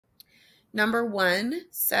Number 1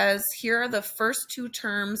 says, here are the first two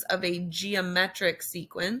terms of a geometric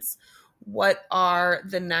sequence. What are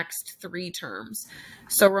the next three terms?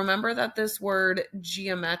 So remember that this word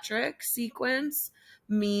geometric sequence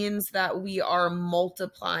means that we are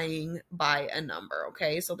multiplying by a number,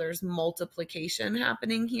 okay? So there's multiplication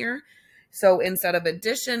happening here. So instead of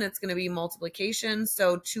addition, it's going to be multiplication.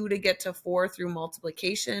 So 2 to get to 4 through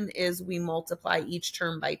multiplication is we multiply each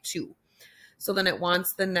term by 2. So then it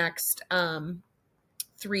wants the next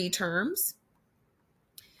three terms.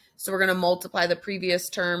 So we're going to multiply the previous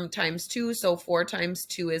term times 2. So 4 times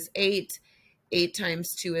 2 is 8. 8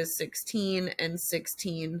 times 2 is 16. And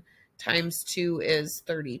 16 times 2 is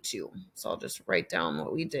 32. So I'll just write down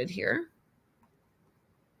what we did here.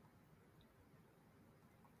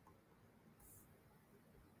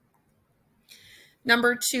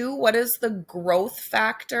 Number 2, what is the growth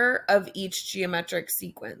factor of each geometric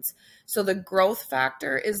sequence? So the growth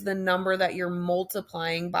factor is the number that you're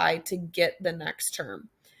multiplying by to get the next term.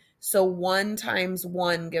 So 1 times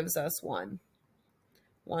 1 gives us 1.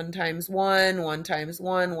 1 times 1, 1 times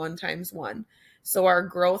 1, 1 times 1. So our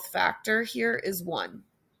growth factor here is 1.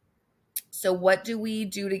 So what do we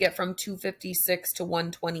do to get from 256 to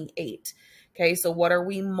 128? Okay, so what are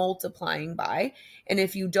we multiplying by? And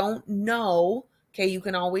if you don't know, okay, you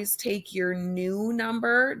can always take your new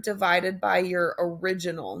number divided by your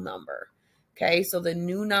original number. Okay, so the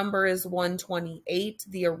new number is 128.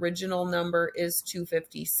 The original number is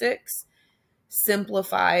 256.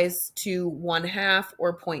 Simplifies to 1/2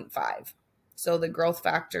 or 0.5. So the growth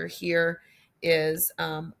factor here is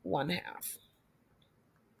 1/2.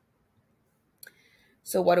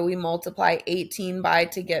 So what do we multiply 18 by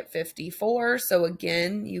to get 54? So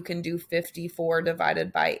again, you can do 54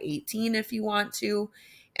 divided by 18 if you want to,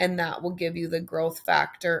 and that will give you the growth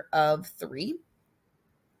factor of 3.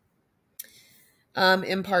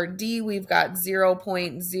 In part D, we've got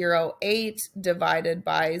 0.08 divided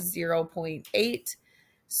by 0.8.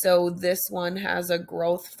 So this one has a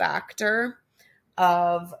growth factor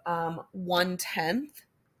of 1/10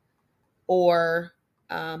 or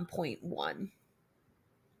 0.1.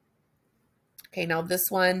 Okay, now this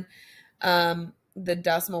one, the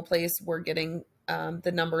decimal place, we're getting,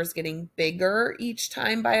 the number is getting bigger each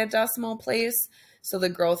time by a decimal place. So the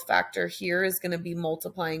growth factor here is going to be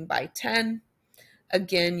multiplying by 10.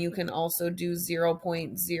 Again, you can also do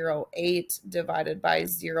 0.08 divided by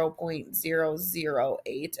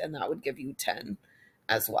 0.008, and that would give you 10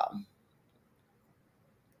 as well.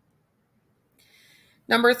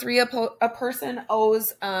 Number 3, a person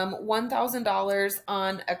owes $1,000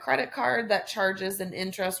 on a credit card that charges an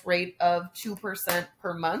interest rate of 2%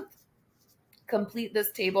 per month. Complete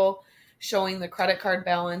this table showing the credit card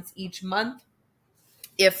balance each month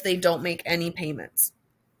if they don't make any payments.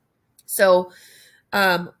 So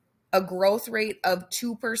a growth rate of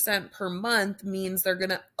 2% per month means they're going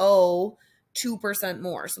to owe 2%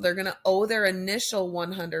 more. So they're going to owe their initial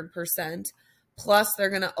 100%. Plus, they're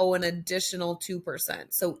going to owe an additional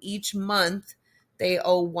 2%. So each month, they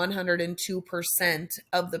owe 102%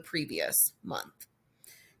 of the previous month.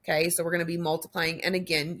 Okay, so we're going to be multiplying. And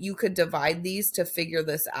again, you could divide these to figure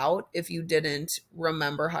this out if you didn't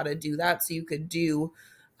remember how to do that. So you could do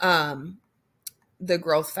the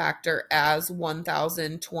growth factor as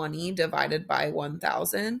 1,020 divided by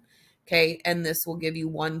 1,000. Okay, and this will give you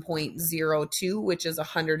 1.02, which is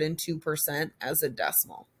 102% as a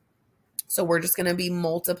decimal. So we're just going to be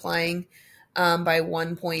multiplying by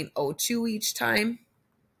 1.02 each time.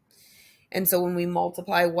 And so when we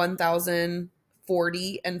multiply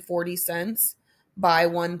 1,040 and 40 cents by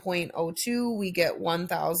 1.02, we get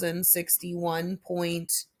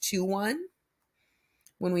 1,061.21.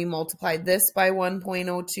 When we multiply this by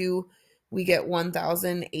 1.02, we get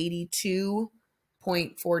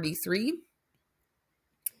 1,082.43.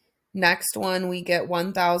 Next one, we get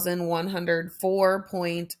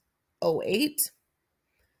 1,104.08.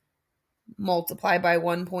 Multiply by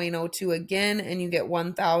 1.02 again, and you get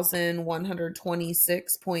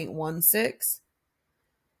 1,126.16.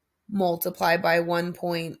 Multiply by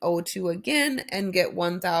 1.02 again, and get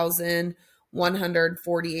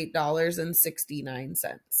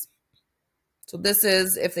 $1,148.69. So this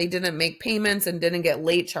is if they didn't make payments and didn't get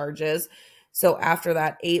late charges. So after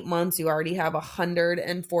that 8 months, you already have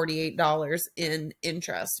 $148 in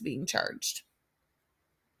interest being charged.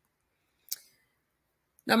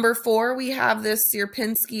 Number 4, we have this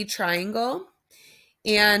Sierpinski triangle,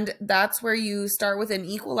 and that's where you start with an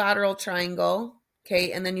equilateral triangle,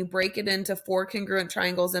 okay, and then you break it into 4 congruent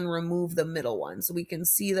triangles and remove the middle one. So we can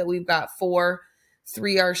see that we've got 4,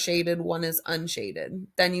 3 are shaded, 1 is unshaded.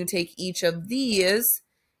 Then you take each of these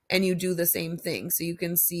and you do the same thing. So you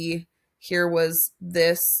can see Here was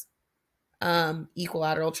this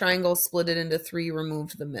equilateral triangle, split it into 3,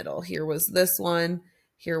 removed the middle. Here was this one.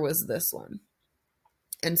 Here was this one.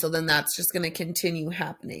 And so then that's just going to continue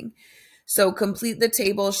happening. So complete the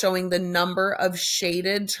table showing the number of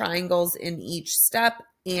shaded triangles in each step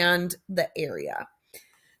and the area.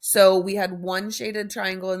 So we had 1 shaded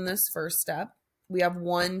triangle in this first step. We have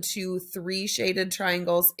 1, 2, 3 shaded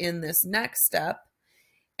triangles in this next step.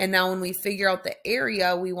 And now when we figure out the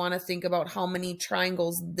area, we want to think about how many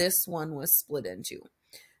triangles this one was split into.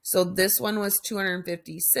 So this one was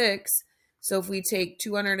 256. So if we take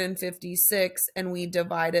 256 and we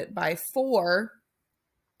divide it by 4,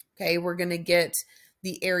 okay, we're going to get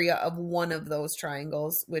the area of one of those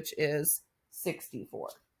triangles, which is 64.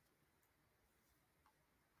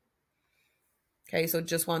 Okay, so it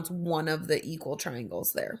just wants one of the equal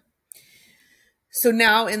triangles there. So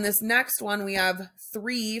now in this next one, we have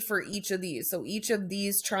 3 for each of these. So each of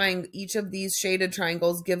these shaded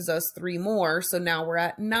triangles gives us 3 more. So now we're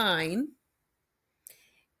at 9.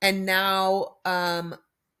 And now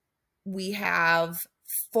we have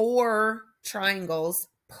 4 triangles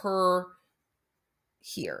per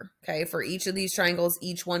here. Okay, for each of these triangles,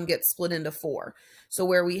 each one gets split into 4. So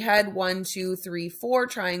where we had 1, 2, 3, 4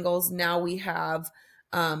 triangles, now we have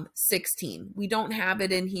 16. We don't have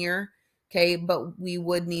it in here. Okay, but we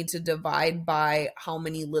would need to divide by how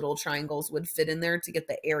many little triangles would fit in there to get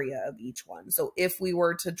the area of each one. So if we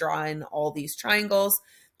were to draw in all these triangles,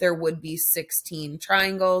 there would be 16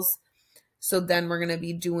 triangles. So then we're going to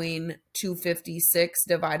be doing 256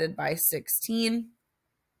 divided by 16,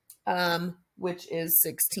 which is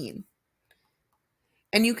 16.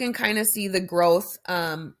 And you can kind of see the growth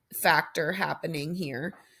factor happening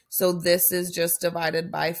here. So this is just divided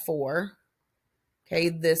by 4. Okay,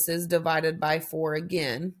 this is divided by 4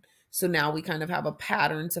 again. So now we kind of have a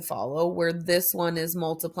pattern to follow where this one is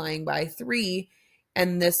multiplying by 3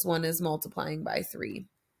 and this one is multiplying by 3.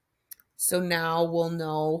 So now we'll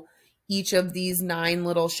know each of these 9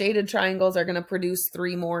 little shaded triangles are going to produce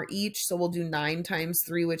 3 more each. So we'll do 9 times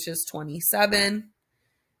 3, which is 27.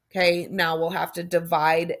 Okay, now we'll have to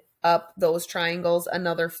divide up those triangles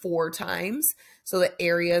another 4 times. So the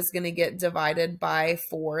area is going to get divided by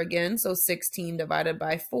 4 again. So 16 divided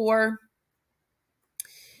by 4.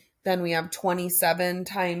 Then we have 27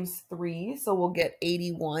 times 3. So we'll get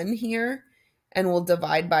 81 here. And we'll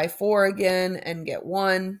divide by 4 again and get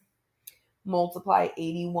 1. Multiply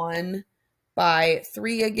 81 by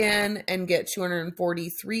 3 again and get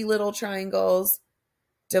 243 little triangles.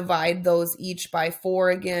 Divide those each by 4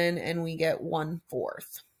 again and we get 1/4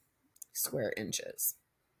 square inches.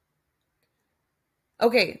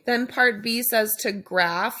 Okay, then part B says to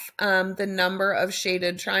graph the number of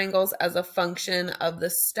shaded triangles as a function of the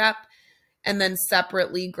step, and then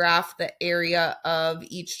separately graph the area of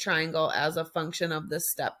each triangle as a function of the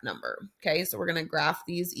step number. Okay, so we're going to graph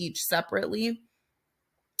these each separately.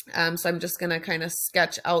 So I'm just going to kind of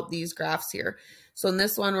sketch out these graphs here. So in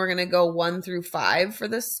this one, we're going to go 1 through 5 for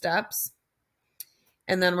the steps.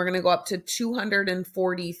 And then we're going to go up to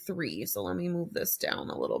 243. So let me move this down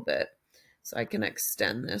a little bit so I can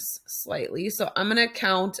extend this slightly. So I'm going to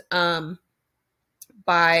count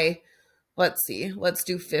by, let's see, let's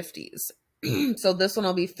do 50s. So this one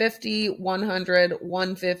will be 50, 100,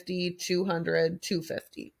 150, 200,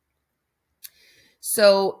 250.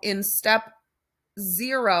 So in step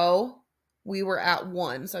 0, we were at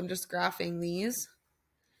 1. So I'm just graphing these.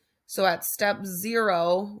 So at step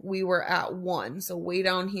 0, we were at 1. So way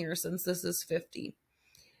down here, since this is 50.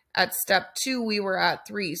 At step 2, we were at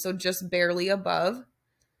 3. So just barely above.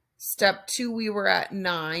 Step 2, we were at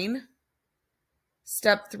 9.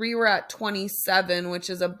 Step 3, we're at 27, which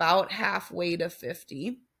is about halfway to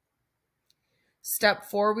 50. Step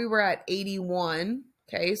 4, we were at 81.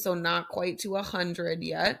 Okay, so not quite to 100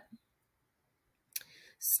 yet.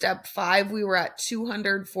 Step 5, we were at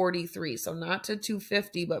 243. So not to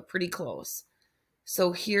 250, but pretty close.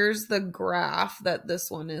 So here's the graph that this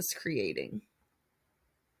one is creating.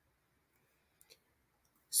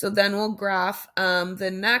 So then we'll graph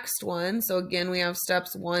the next one. So again, we have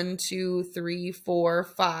steps 1, 2, 3, 4,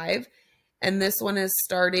 5. And this one is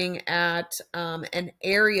starting at an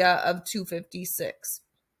area of 256.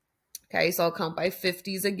 Okay, so I'll count by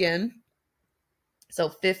 50s again. So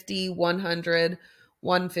 50, 100,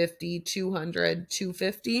 150, 200,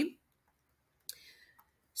 250.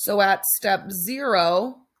 So at step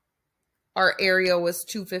 0, our area was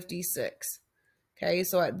 256. Okay,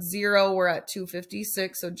 so at 0, we're at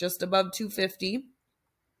 256, so just above 250.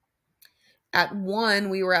 At 1,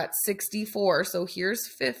 we were at 64, so here's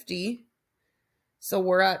 50. So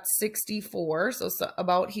we're at 64, so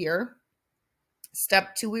about here.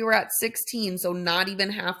 Step 2, we were at 16, so not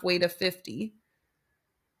even halfway to 50.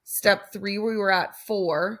 Step 3, we were at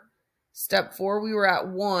 4. Step 4, we were at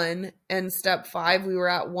 1. And step 5, we were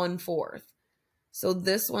at 1/4. So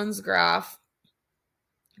this one's graph,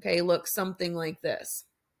 okay, looks something like this.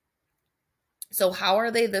 So how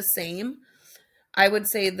are they the same? I would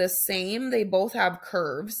say the same. They both have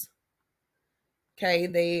curves.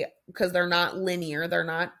 Okay, because they're not linear, they're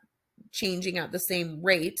not changing at the same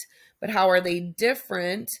rate. But how are they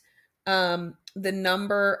different? The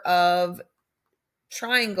number of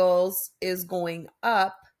triangles is going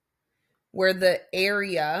up, where the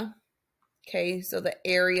area, okay, so the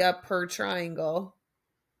area per triangle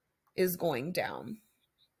is going down.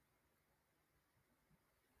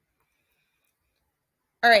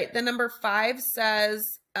 All right, the number 5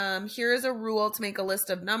 says, here is a rule to make a list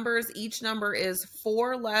of numbers. Each number is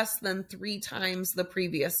 4 less than 3 times the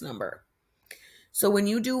previous number. So when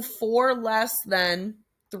you do 4 less than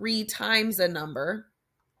 3 times a number,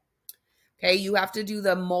 okay, you have to do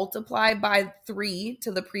the multiply by 3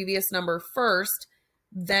 to the previous number first,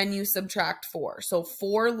 then you subtract 4. So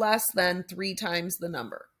 4 less than 3 times the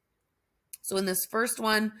number. So in this first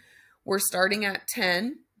one, we're starting at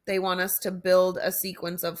 10. They want us to build a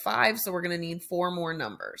sequence of 5, so we're going to need 4 more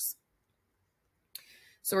numbers.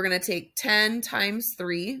 So we're going to take 10 times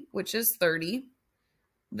 3, which is 30,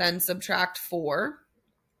 then subtract 4,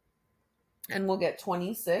 and we'll get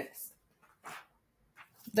 26.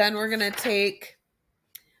 Then we're going to take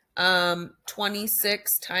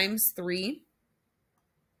 26 times 3,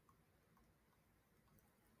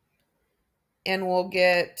 and we'll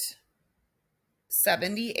get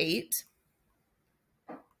 78.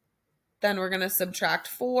 Then we're going to subtract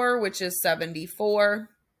 4, which is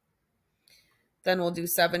 74. Then we'll do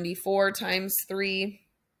 74 times 3,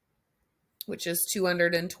 which is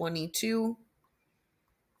 222.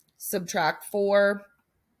 Subtract 4,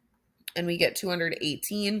 and we get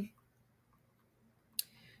 218.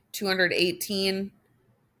 218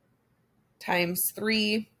 times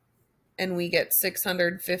 3, and we get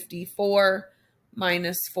 654.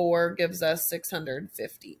 Minus 4 gives us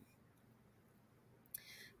 650.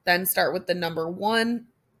 Then start with the number 1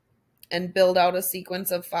 and build out a sequence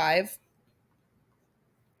of 5.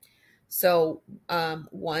 So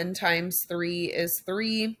 1 times 3 is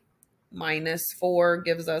 3. Minus 4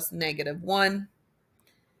 gives us -1.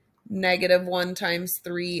 -1 times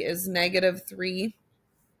 3 is -3.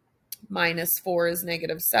 Minus 4 is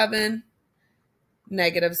 -7.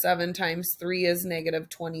 -7 times 3 is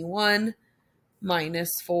 -21.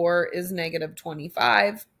 Minus 4 is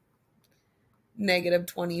 -25.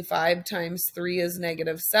 -25 times 3 is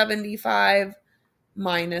 -75.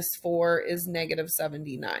 Minus 4 is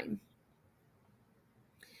 -79.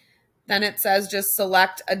 Then it says just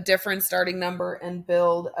select a different starting number and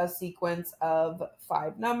build a sequence of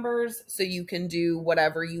 5 numbers. So you can do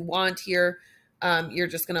whatever you want here. You're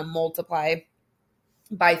just going to multiply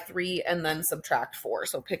by 3 and then subtract 4.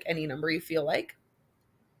 So pick any number you feel like.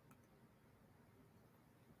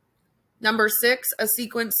 Number 6, a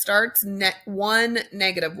sequence starts 1,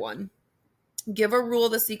 -1. Give a rule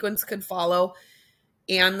the sequence could follow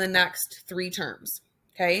and the next 3 terms.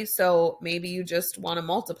 Okay, so maybe you just want to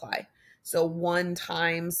multiply. So 1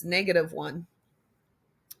 times -1.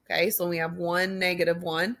 Okay, so we have 1,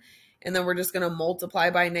 -1, and then we're just going to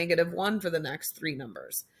multiply by -1 for the next 3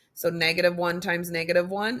 numbers. So -1 times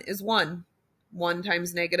 -1 is 1. 1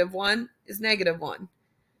 times -1 is -1.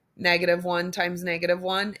 -1 times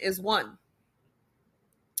 -1 is 1.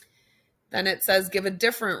 Then it says give a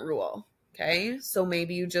different rule. Okay, so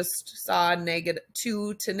maybe you just saw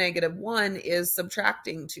 -2 to -1 is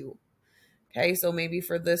subtracting 2. Okay, so maybe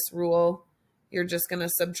for this rule, you're just going to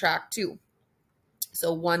subtract 2.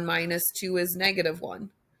 So 1 minus 2 is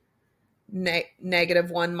 -1.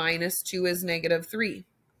 -1 minus 2 is -3.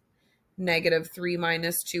 -3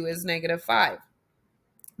 minus 2 is -5.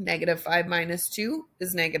 -5 minus 2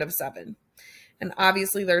 is -7. And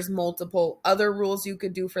obviously there's multiple other rules you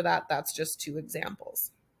could do for that. That's just 2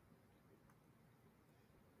 examples.